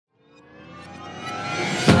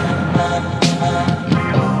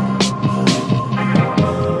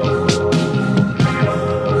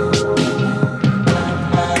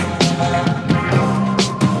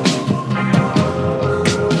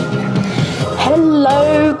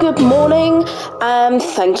Hello, good morning, and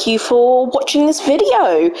thank you for watching this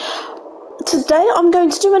video. Today I'm going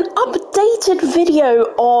to do an updated video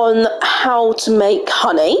on how to make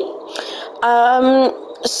honey.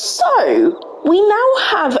 So we now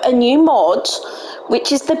have a new mod,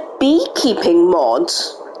 which is the beekeeping mod.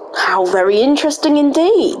 How very interesting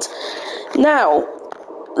indeed. Now,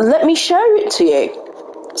 let me show it to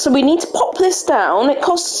you. So we need to pop this down. It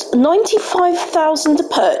costs 95,000 to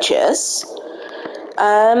purchase.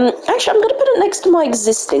 Actually, I'm going to put it next to my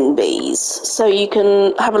existing bees, so you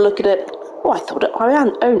can have a look at it. Oh, I thought I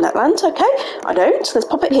owned that land. Okay, I don't. So let's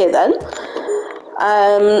pop it here then.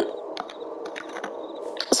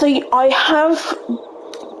 So I have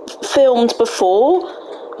filmed before.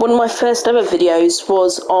 One of my first ever videos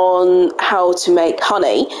was on how to make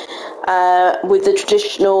honey with the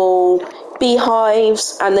traditional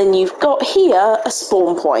beehives, and then you've got here a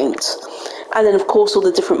spawn point. And then, of course, all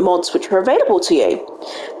the different mods which are available to you.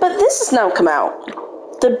 But this has now come out,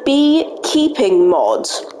 the beekeeping mod.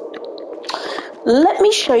 Let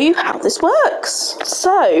me show you how this works.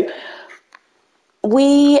 So,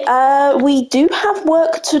 we do have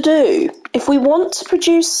work to do. If we want to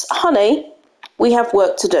produce honey, we have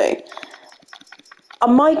work to do.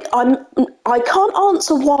 I can't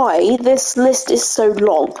answer why this list is so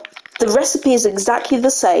long. The recipe is exactly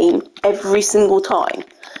the same every single time.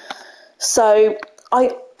 So I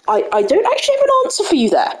don't actually have an answer for you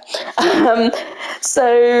there.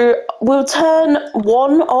 So we'll turn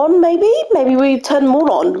one on, maybe we turn them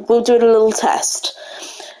all on. We'll do a little test.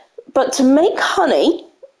 But to make honey,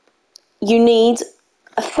 you need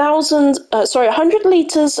 100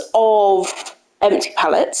 litres of empty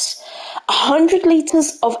pallets, 100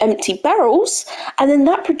 litres of empty barrels, and then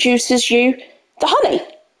that produces you the honey.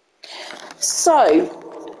 So,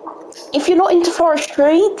 if you're not into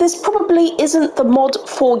forestry, this probably isn't the mod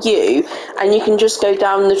for you, and you can just go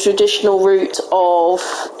down the traditional route of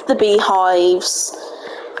the beehives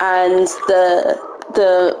and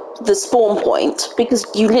the spawn point, because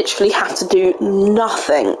you literally have to do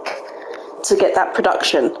nothing to get that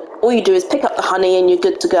production. All you do is pick up the honey and you're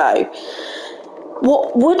good to go.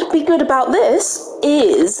 What would be good about this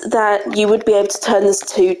is that you would be able to turn this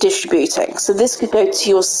to distributing. So this could go to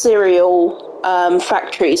your cereal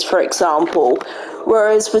factories, for example,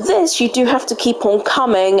 whereas with this you do have to keep on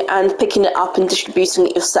coming and picking it up and distributing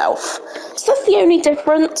it yourself. So that's the only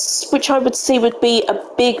difference, which I would see would be a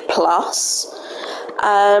big plus.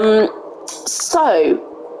 So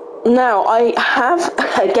now I have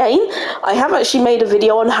actually made a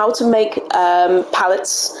video on how to make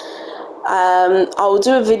pallets. I'll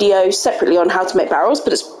do a video separately on how to make barrels,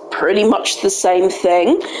 but it's pretty much the same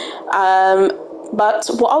thing. But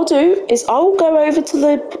what I'll do is I'll go over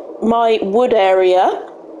to my wood area,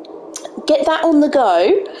 get that on the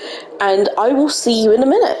go, and I will see you in a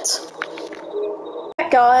minute.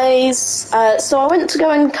 Right, guys, so I went to go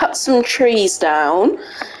and cut some trees down.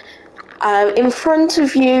 In front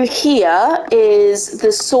of you here is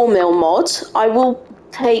the sawmill mod. I will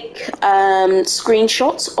take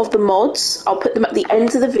screenshots of the mods. I'll put them at the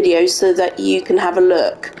end of the video so that you can have a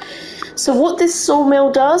look. So what this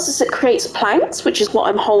sawmill does is it creates planks, which is what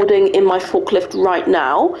I'm holding in my forklift right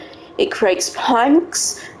now. It creates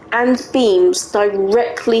planks and beams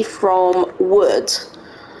directly from wood.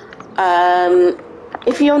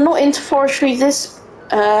 If you're not into forestry, this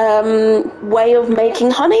way of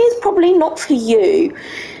making honey is probably not for you.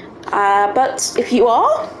 But if you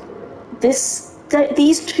are,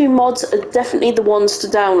 these two mods are definitely the ones to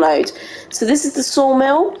download. So this is the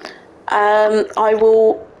sawmill. I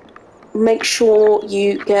will make sure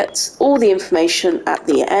you get all the information at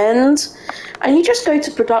the end, and you just go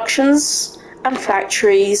to productions and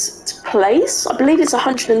factories to place. I believe it's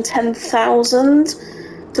 110,000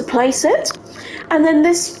 to place it, and then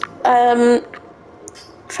this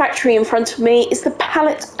factory in front of me is the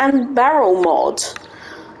pallet and barrel mod.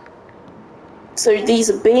 So these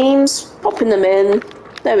are beams, popping them in,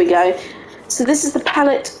 there we go. So this is the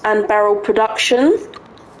pallet and barrel production.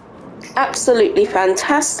 Absolutely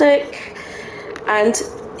fantastic. And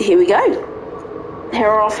here we go. Here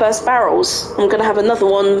are our first barrels. I'm going to have another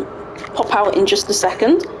one pop out in just a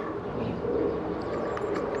second.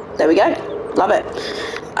 There we go. Love it.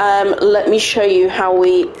 Let me show you how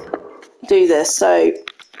we do this. So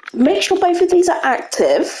make sure both of these are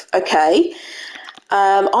active, okay?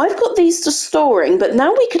 I've got these to storing, but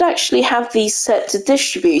now we could actually have these set to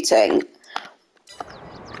distributing,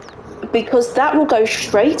 because that will go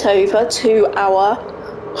straight over to our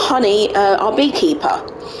honey, our beekeeper.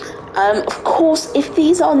 Of course, if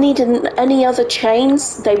these are needed in any other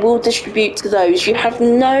chains, they will distribute to those. You have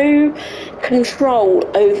no control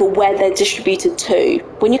over where they're distributed to.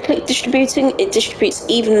 When you click distributing, it distributes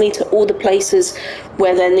evenly to all the places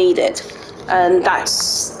where they're needed. And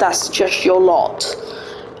that's just your lot.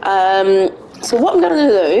 So what I'm going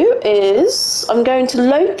to do is I'm going to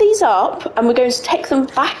load these up and we're going to take them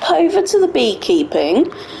back over to the beekeeping,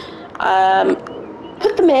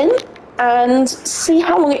 put them in and see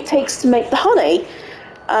how long it takes to make the honey.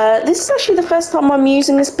 This is actually the first time I'm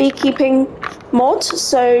using this beekeeping mod,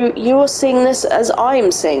 so you're seeing this as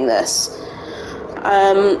I'm seeing this.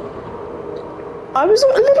 I was a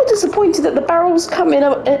little disappointed that the barrels come in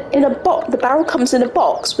a box. The barrel comes in a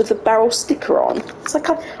box with the barrel sticker on. It's like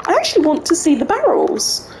I actually want to see the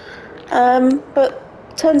barrels, but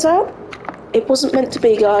turns out it wasn't meant to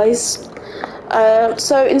be, guys.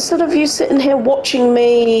 So instead of you sitting here watching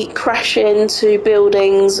me crash into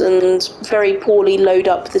buildings and very poorly load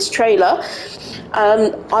up this trailer,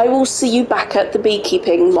 I will see you back at the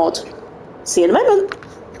beekeeping mod. See you in a moment.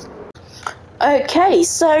 Okay,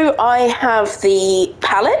 so I have the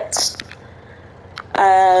pallets,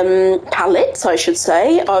 I should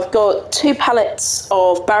say. I've got 2 pallets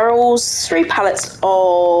of barrels, 3 pallets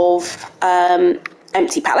of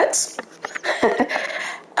empty pallets.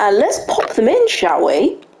 Let's pop them in, shall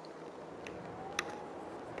we?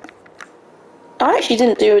 I actually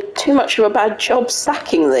didn't do too much of a bad job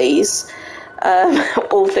stacking these,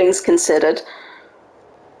 all things considered.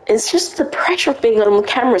 It's just the pressure of being on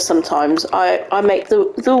camera sometimes. I make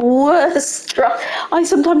the worst. I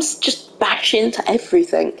sometimes just bash into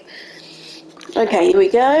everything. Okay, here we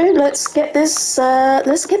go. Let's get this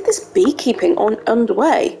beekeeping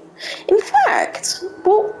underway. In fact,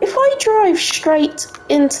 well, if I drive straight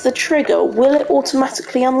into the trigger, will it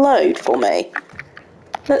automatically unload for me?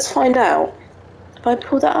 Let's find out. Have I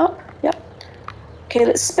pulled that up? Yep. Okay,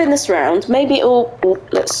 let's spin this around. Maybe it'll... Oh,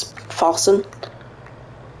 let's fasten.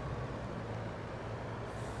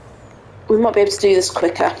 We might be able to do this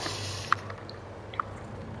quicker.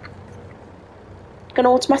 Going to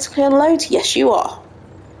automatically unload? Yes, you are.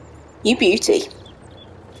 You beauty.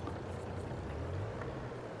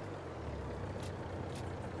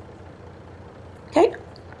 Okay,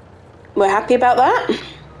 we're happy about that.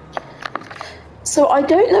 So I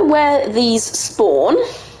don't know where these spawn.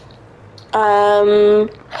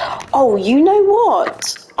 Oh, you know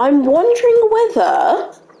what? I'm wondering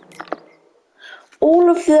whether all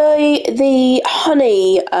of the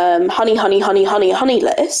honey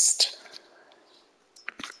list.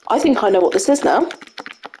 I think I know what this is now.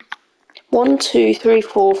 1, 2, 3,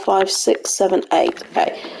 4, 5, 6, 7, 8.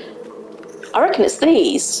 Okay, I reckon it's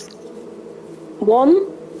these. 1,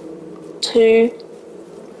 2,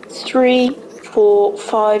 3, 4,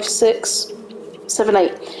 5, 6, 7,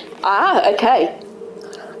 8. Ah, okay.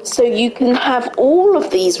 So you can have all of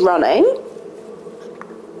these running.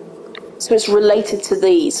 So it's related to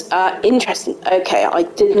these. Interesting. Okay, I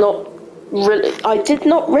did not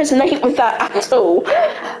resonate with that at all.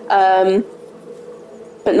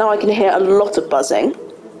 But now I can hear a lot of buzzing.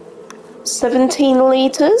 17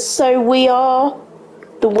 litres. So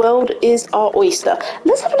the world is our oyster.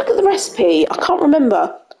 Let's have a look at the recipe. I can't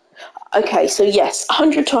remember. Okay, so yes,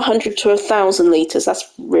 100 to 100 to 1,000 litres. That's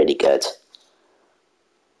really good.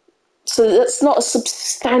 So that's not a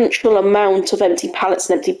substantial amount of empty pallets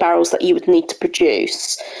and empty barrels that you would need to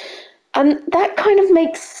produce. And that kind of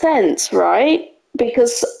makes sense, right?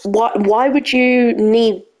 Because why would you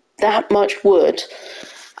need that much wood?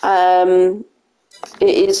 It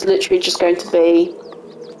is literally just going to be...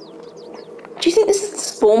 Do you think this is the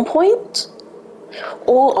spawn point?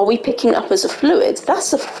 Or are we picking up as a fluid?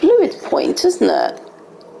 That's a fluid point, isn't it?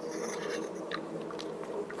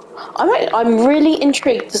 I'm really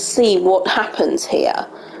intrigued to see what happens here.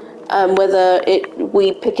 Whether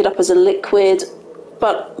we pick it up as a liquid.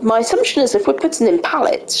 But my assumption is if we're putting in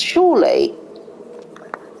pallets, surely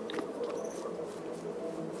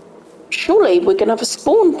we're going to have a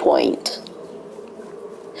spawn point.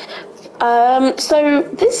 So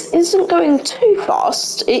this isn't going too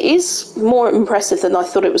fast. It is more impressive than I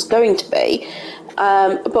thought it was going to be.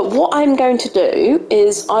 But what I'm going to do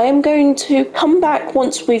is I am going to come back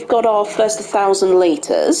once we've got our first 1,000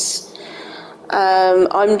 litres.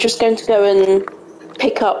 I'm just going to go and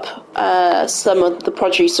pick up some of the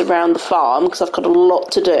produce around the farm because I've got a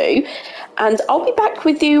lot to do. And I'll be back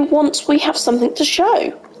with you once we have something to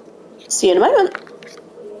show. See you in a moment.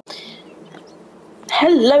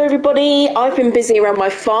 Hello everybody, I've been busy around my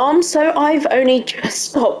farm, so I've only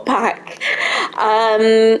just got back.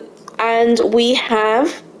 And we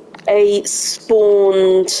have a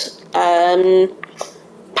spawned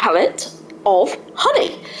pallet of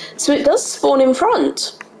honey. So it does spawn in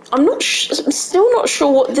front. I'm still not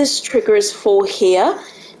sure what this trigger is for here.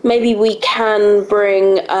 Maybe we can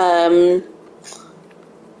bring a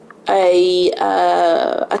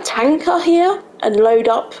tanker here and load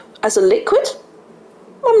up as a liquid.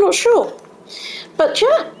 I'm not sure. But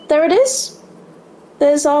yeah, there it is.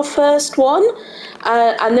 There's our first one.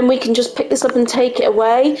 And then we can just pick this up and take it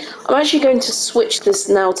away. I'm actually going to switch this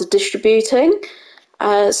now to distributing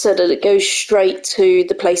so that it goes straight to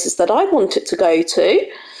the places that I want it to go to.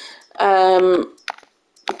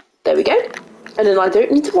 There we go. And then I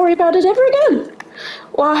don't need to worry about it ever again.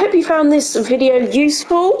 Well, I hope you found this video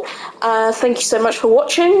useful. Thank you so much for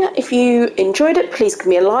watching. If you enjoyed it, please give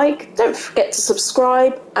me a like. Don't forget to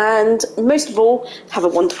subscribe. And most of all, have a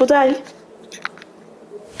wonderful day.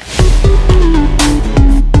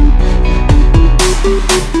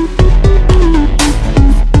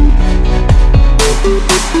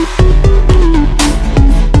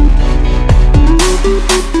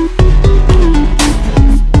 Thank you.